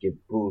like get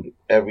booed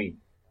every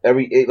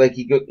like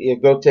he'll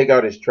go take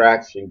out his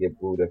tracks and get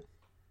booed if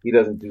he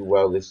doesn't do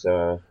well this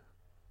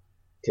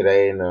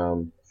today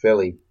in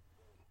Philly.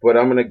 But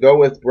I'm gonna go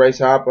with Bryce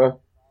Harper.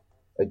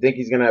 I think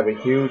he's gonna have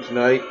a huge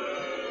night.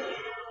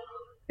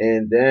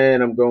 And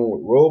then I'm going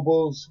with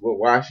Robles with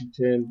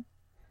Washington,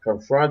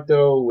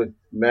 Confronto with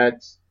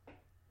Mets,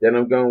 Then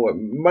I'm going with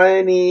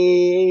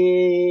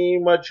Manny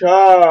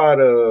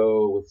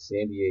Machado with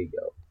San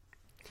Diego.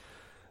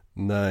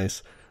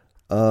 Nice.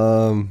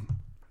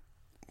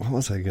 What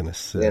was I gonna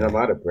say? Man, I'm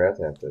out of breath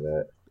after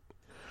that.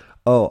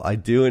 Oh, I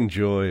do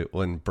enjoy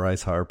when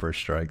Bryce Harper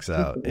strikes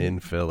out in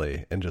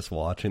Philly and just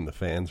watching the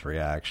fans'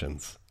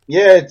 reactions.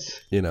 Yeah,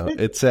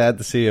 it's sad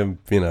to see him,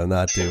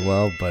 not do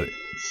well, but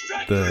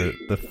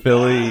the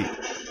Philly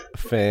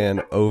fan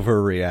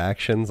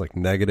overreactions, like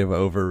negative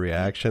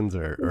overreactions,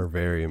 are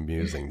very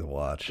amusing to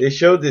watch. They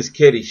showed this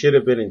kid, he should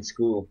have been in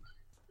school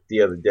the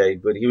other day,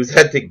 but he was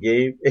at the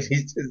game and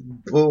he's just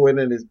booing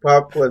and his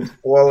popcorn's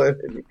falling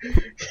and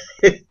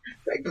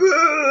like,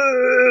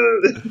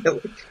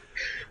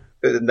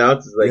 the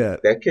announcer's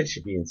like, that kid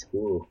should be in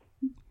school.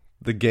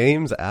 The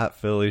games at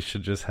Philly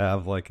should just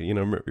have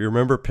you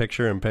remember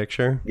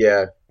picture-in-picture?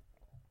 Yeah.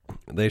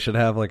 They should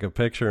have a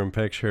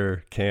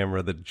picture-in-picture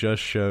camera that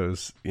just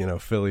shows,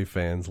 Philly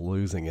fans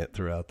losing it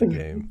throughout the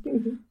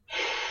game.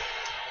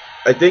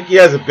 I think he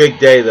has a big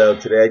day, though,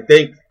 today. I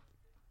think,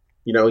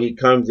 he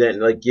comes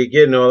in, you're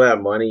getting all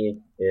that money.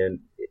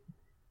 And,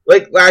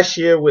 last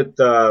year with,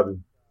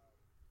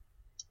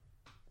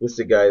 what's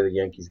the guy the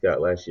Yankees got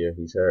last year?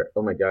 He's hurt.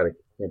 Oh, my God, I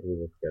can't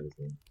believe I forgot his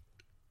name.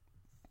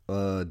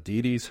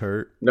 Didi's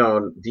hurt.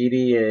 No,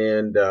 Didi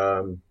and,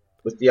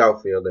 what's the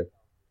outfielder?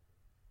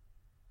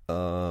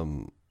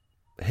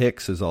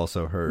 Hicks is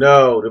also hurt.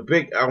 No,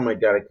 oh my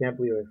God, I can't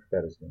believe I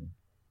forgot his name.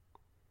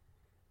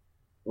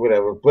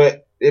 Whatever,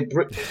 but I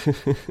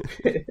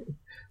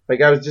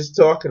was just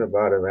talking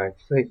about him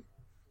actually.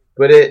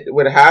 But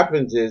what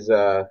happens is,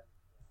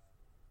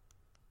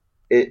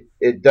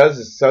 it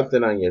does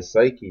something on your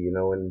psyche,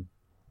 when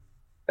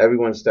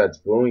everyone starts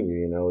booing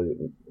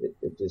you,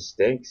 it just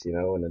stinks,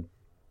 and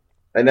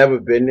I never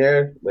been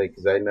there,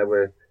 cause I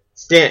never,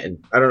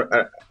 Stanton,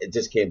 it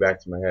just came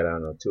back to my head, I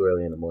don't know, too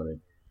early in the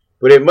morning.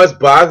 But it must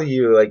bother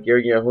you, you're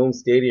in your home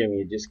stadium,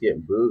 you're just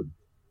getting booed.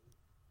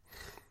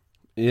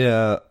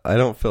 Yeah, I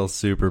don't feel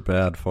super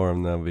bad for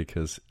him, though,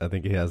 because I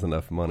think he has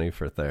enough money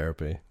for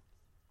therapy.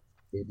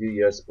 You do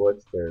your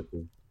sports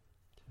therapy.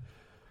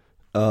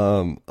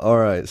 All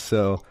right,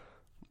 so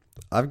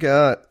I've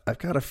got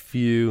a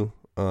few,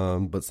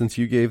 but since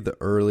you gave the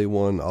early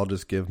one, I'll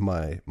just give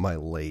my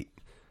late.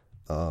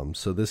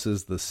 So this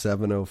is the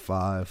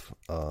 7:05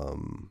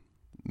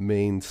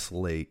 main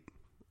slate,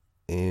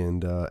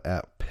 and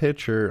at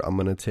pitcher, I'm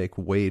gonna take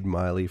Wade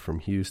Miley from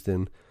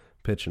Houston,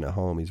 pitching at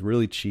home. He's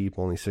really cheap,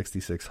 only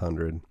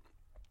 $6,600.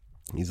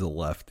 He's a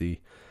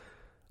lefty.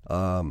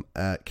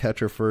 At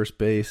catcher first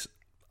base,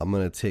 I'm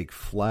gonna take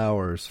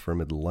Flowers from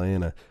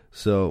Atlanta.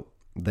 So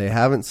they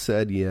haven't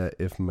said yet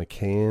if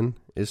McCann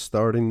is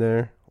starting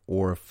there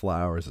or if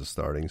Flowers is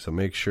starting. So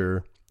make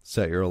sure,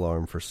 set your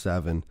alarm for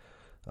 7.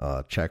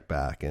 Check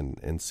back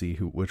and see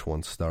which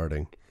one's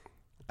starting.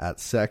 At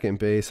second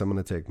base, I'm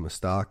going to take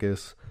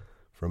Moustakas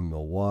from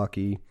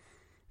Milwaukee.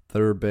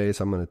 Third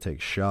base, I'm going to take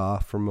Shaw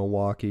from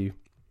Milwaukee.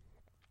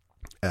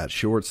 At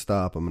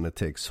shortstop, I'm going to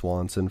take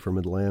Swanson from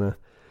Atlanta.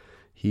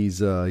 He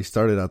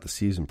started out the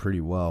season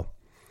pretty well.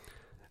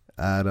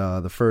 At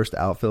the first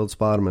outfield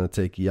spot, I'm going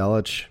to take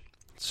Yelich.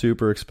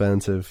 Super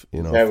expensive,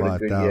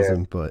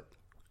 $5,000, but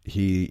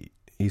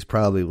he's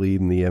probably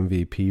leading the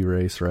MVP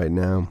race right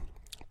now.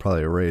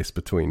 Probably a race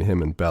between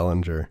him and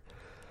Bellinger.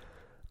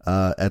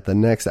 At the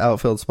next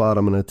outfield spot,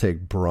 I'm going to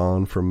take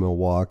Braun from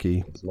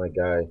Milwaukee. That's my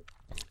guy.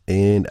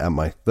 And at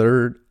my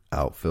third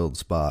outfield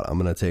spot, I'm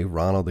going to take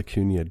Ronald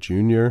Acuna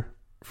Jr.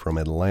 from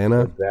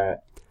Atlanta. What's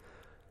that?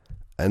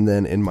 And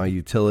then in my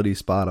utility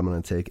spot, I'm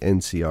going to take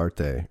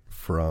Enciarte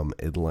from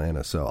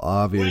Atlanta. So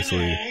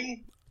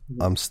obviously,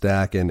 I'm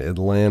stacking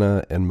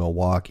Atlanta and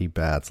Milwaukee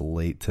bats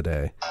late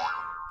today.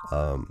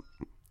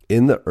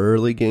 In the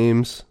early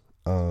games,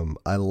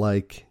 I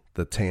like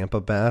the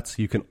Tampa bats.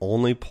 You can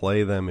only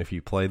play them if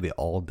you play the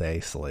all-day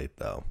slate,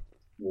 though.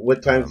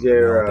 What time's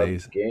their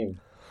game?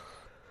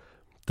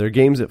 Their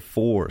game's at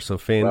 4, so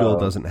FanDuel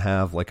doesn't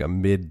have a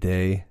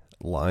midday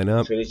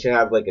lineup. So they should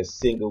have a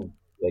single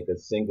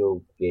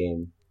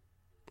game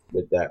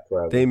with that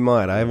problem. They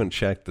might. I haven't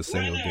checked the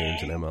single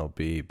games in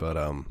MLB, but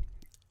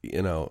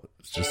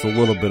it's just a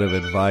little bit of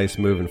advice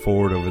moving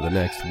forward over the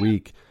next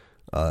week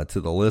to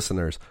the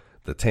listeners.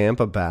 The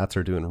Tampa bats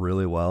are doing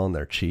really well and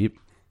they're cheap.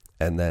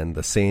 And then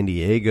the San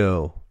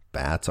Diego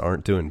bats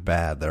aren't doing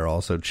bad. They're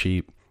also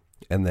cheap.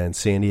 And then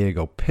San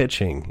Diego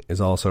pitching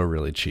is also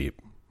really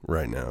cheap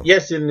right now.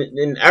 Yes,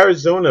 and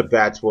Arizona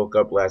bats woke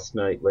up last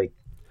night.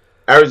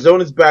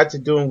 Arizona's bats are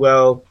doing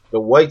well. The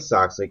White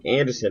Sox,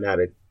 Anderson, had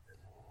a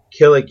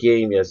killer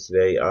game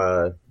yesterday.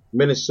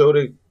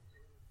 Minnesota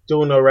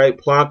doing all right.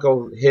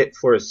 Blanco hit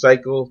for a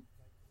cycle.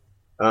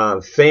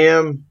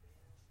 Pham,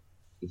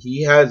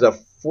 he has a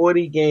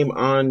 40-game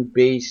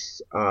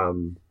on-base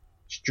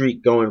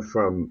streak going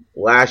from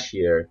last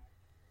year.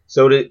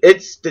 So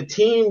it's the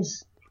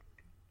teams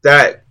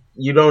that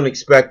you don't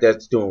expect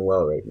that's doing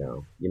well right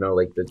now.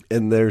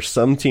 And there's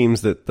some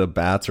teams that the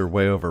bats are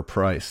way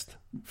overpriced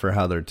for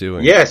how they're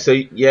doing. Yeah, so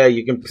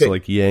you can pick. So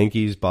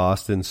Yankees,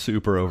 Boston,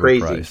 super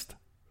overpriced. Crazy.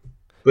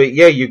 But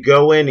yeah, you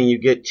go in and you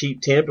get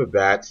cheap Tampa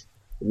bats,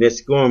 and they're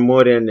scoring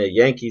more than the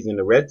Yankees and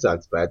the Red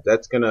Sox bats.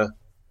 That's gonna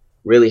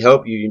really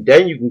help you.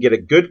 Then you can get a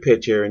good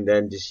pitcher, and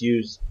then just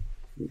use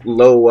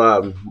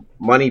low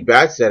money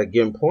bats that are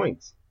getting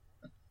points.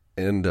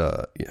 And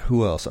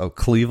who else? Oh,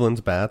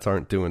 Cleveland's bats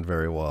aren't doing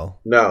very well.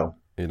 No.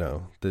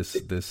 This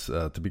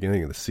at the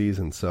beginning of the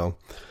season. So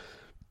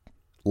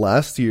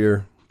last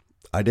year,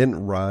 I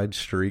didn't ride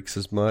streaks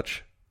as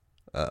much.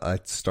 I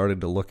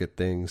started to look at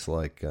things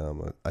like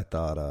I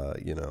thought,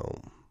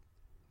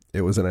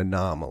 it was an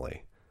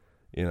anomaly,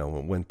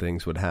 when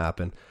things would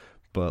happen.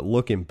 But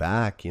looking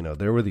back,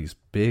 there were these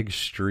big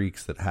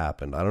streaks that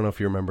happened. I don't know if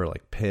you remember,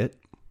 like Pitt.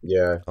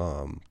 Yeah.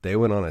 They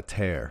went on a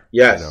tear.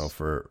 Yes.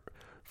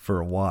 For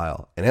a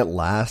while, and it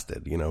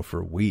lasted,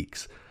 for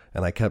weeks.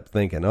 And I kept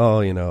thinking,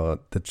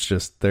 that's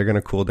just, they're going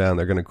to cool down.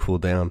 They're going to cool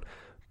down.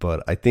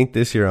 But I think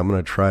this year I'm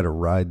going to try to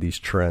ride these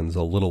trends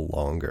a little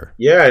longer.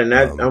 Yeah, and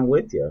I'm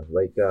with you.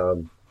 Like,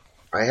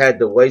 I had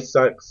the White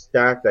Sox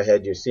stacked. I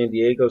had your San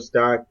Diego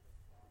stacked.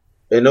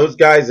 And those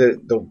guys are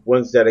the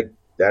ones that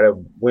are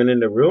winning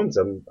the rooms.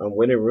 I'm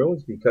winning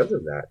rooms because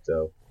of that.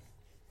 So.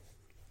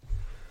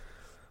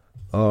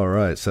 All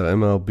right. So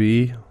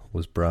MLB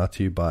was brought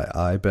to you by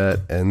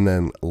iBet. And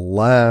then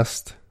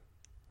last,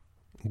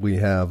 we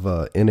have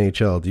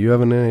NHL. Do you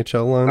have an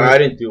NHL lineup? I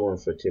didn't do one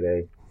for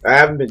today. I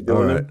haven't been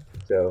doing it.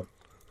 So.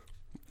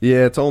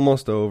 Yeah, it's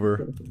almost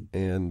over.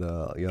 And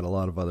you got a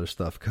lot of other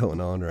stuff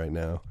going on right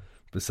now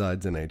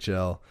besides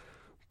NHL.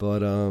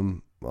 But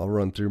I'll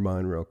run through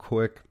mine real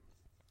quick.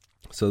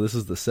 So this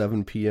is the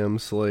 7 p.m.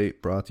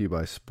 slate brought to you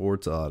by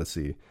Sports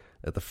Odyssey.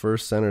 At the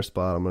first center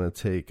spot, I'm going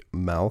to take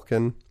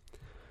Malkin.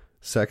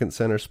 Second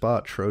center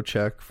spot,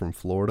 Trocheck from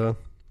Florida.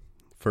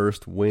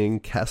 First wing,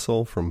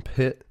 Kessel from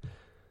Pitt.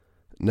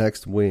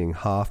 Next wing,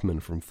 Hoffman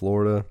from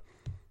Florida.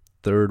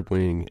 Third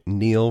wing,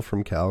 Neal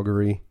from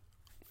Calgary.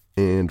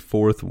 And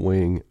fourth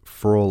wing,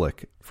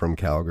 Frolic from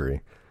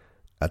Calgary.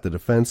 At the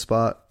defense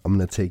spot, I'm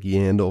going to take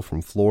Yandel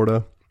from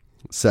Florida.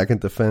 Second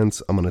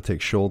defense, I'm going to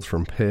take Schultz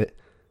from Pitt.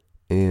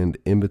 And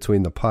in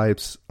between the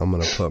pipes, I'm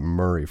going to put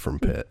Murray from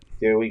Pitt.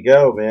 Here we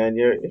go, man.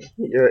 You're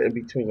in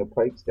between the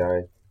pipes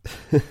guy.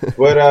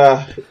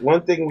 But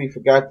one thing we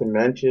forgot to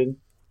mention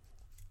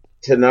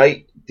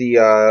tonight, the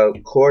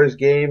Coors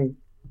game.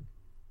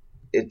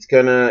 It's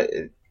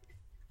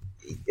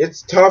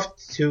tough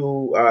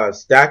to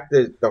stack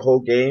the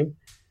whole game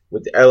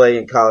with LA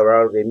and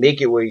Colorado. They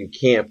make it where you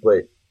can't,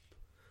 but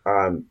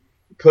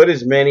put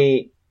as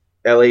many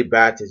LA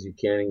bats as you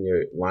can in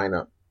your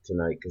lineup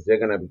tonight because they're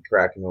gonna be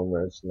cracking home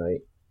runs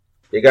tonight.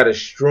 They got a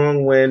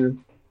strong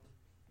wind,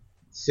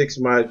 6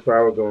 miles per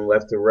hour going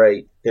left to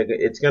right.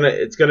 It's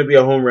gonna be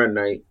a home run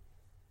night.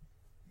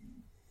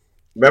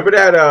 Remember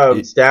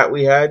that stat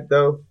we had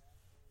though?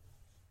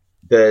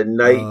 The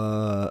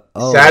night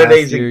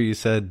Saturdays. Last year you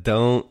said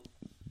don't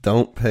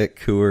pick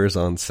Coors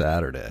on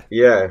Saturday.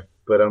 Yeah,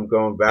 but I'm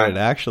going back. And it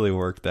actually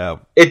worked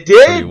out. It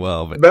did pretty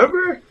well. But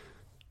remember?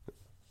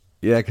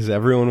 Yeah, because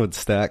everyone would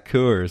stack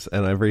Coors,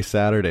 and every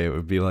Saturday it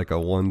would be like a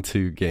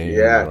 1-2 game,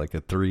 or like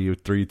a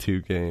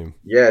 3-2 game.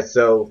 Yeah,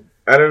 so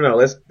I don't know.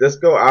 Let's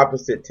go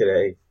opposite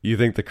today. You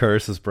think the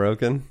curse is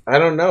broken? I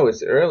don't know.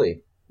 It's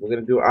early. We're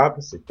gonna do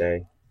opposite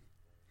day.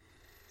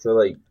 So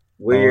like,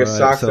 wear your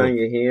socks on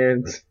your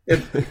hands.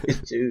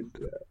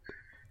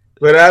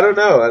 But I don't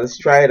know. Let's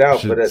try it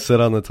out. But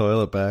sit on the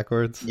toilet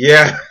backwards.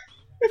 Yeah,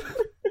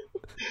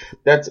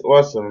 that's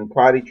awesome. I'm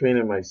potty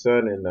training my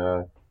son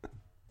and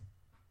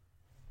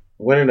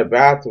went in the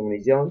bathroom and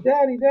he's yelling,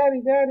 "Daddy,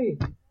 Daddy, Daddy!"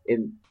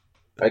 And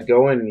I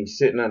go in and he's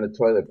sitting on the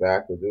toilet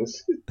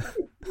backwards.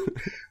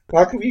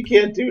 How come you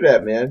can't do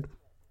that, man?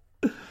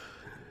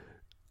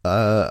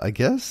 I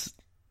guess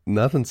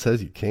nothing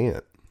says you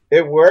can't.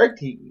 It worked.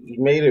 He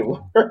made it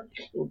work.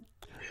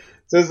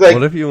 So it's like,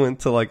 what if you went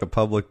to like a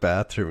public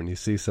bathroom and you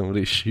see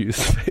somebody's shoes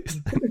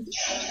facing?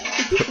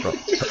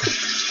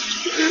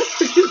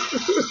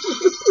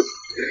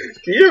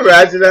 Can you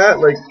imagine that?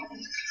 Like,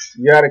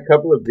 you had a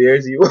couple of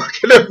beers, you walk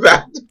in the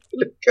bathroom,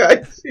 and the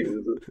guy's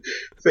shoes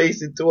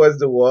facing towards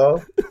the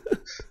wall.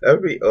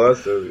 That'd be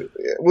awesome.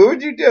 What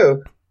would you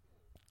do?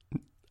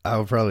 I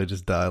would probably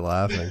just die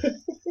laughing.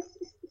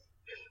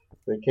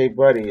 Like, hey,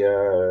 buddy,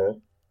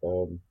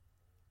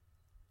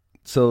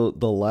 So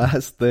the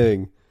last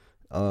thing,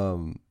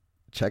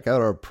 check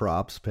out our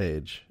props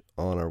page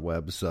on our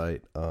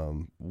website.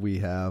 We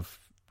have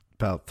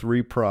about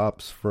 3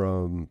 props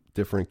from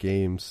different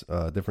games,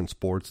 different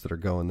sports that are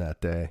going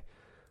that day.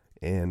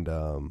 And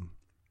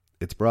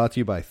it's brought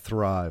to you by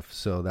Thrive.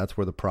 So that's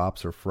where the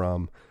props are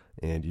from.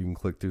 And you can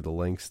click through the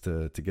links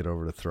to get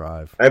over to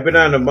Thrive. I've been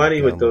on the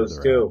money with those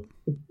too.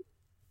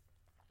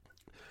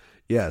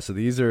 Yeah, so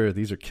these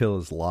are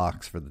Killa's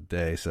locks for the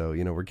day. So,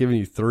 we're giving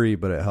you 3,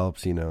 but it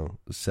helps, set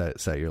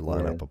your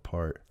lineup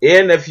apart.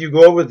 And if you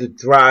go over to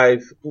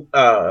Thrive,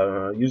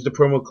 use the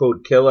promo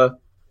code Killa,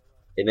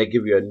 and they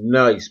give you a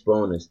nice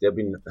bonus. They've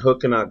been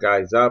hooking our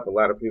guys up. A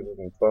lot of people have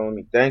been phoning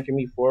me, thanking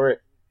me for it.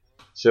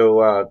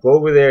 So go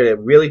over there. They're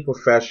really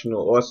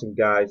professional, awesome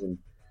guys, and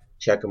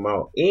check them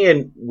out.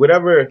 And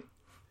whatever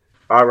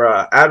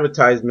our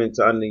advertisements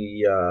on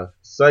the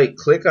site.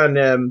 Click on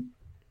them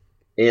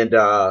and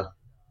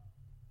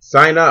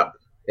sign up.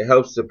 It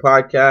helps the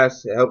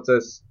podcast. It helps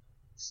us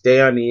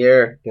stay on the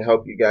air to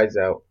help you guys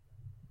out.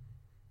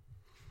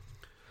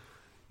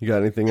 You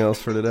got anything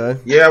else for today?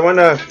 Yeah, I want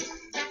to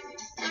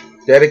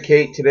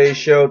dedicate today's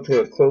show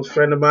to a close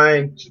friend of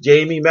mine,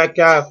 Jamie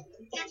Metcalf.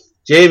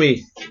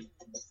 Jamie,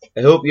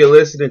 I hope you're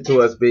listening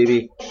to us,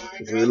 baby.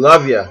 We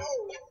love you.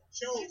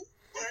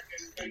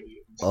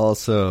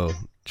 Also,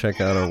 check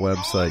out our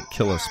website,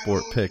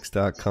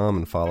 killasportpicks.com,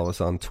 and follow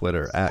us on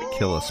Twitter at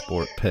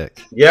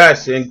killasportpick.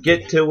 Yes, and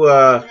get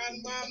to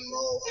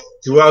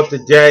throughout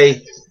the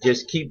day,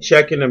 just keep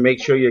checking to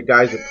make sure your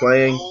guys are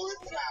playing.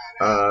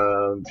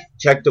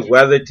 Check the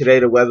weather today.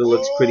 The weather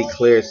looks pretty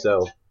clear,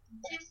 so.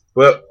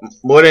 But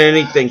more than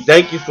anything,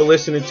 thank you for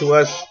listening to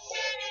us.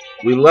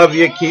 We love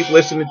you. Keep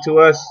listening to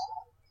us.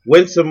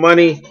 Win some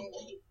money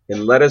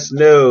and let us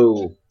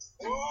know.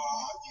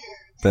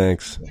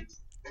 Thanks.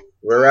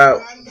 We're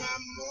out.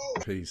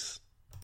 Peace.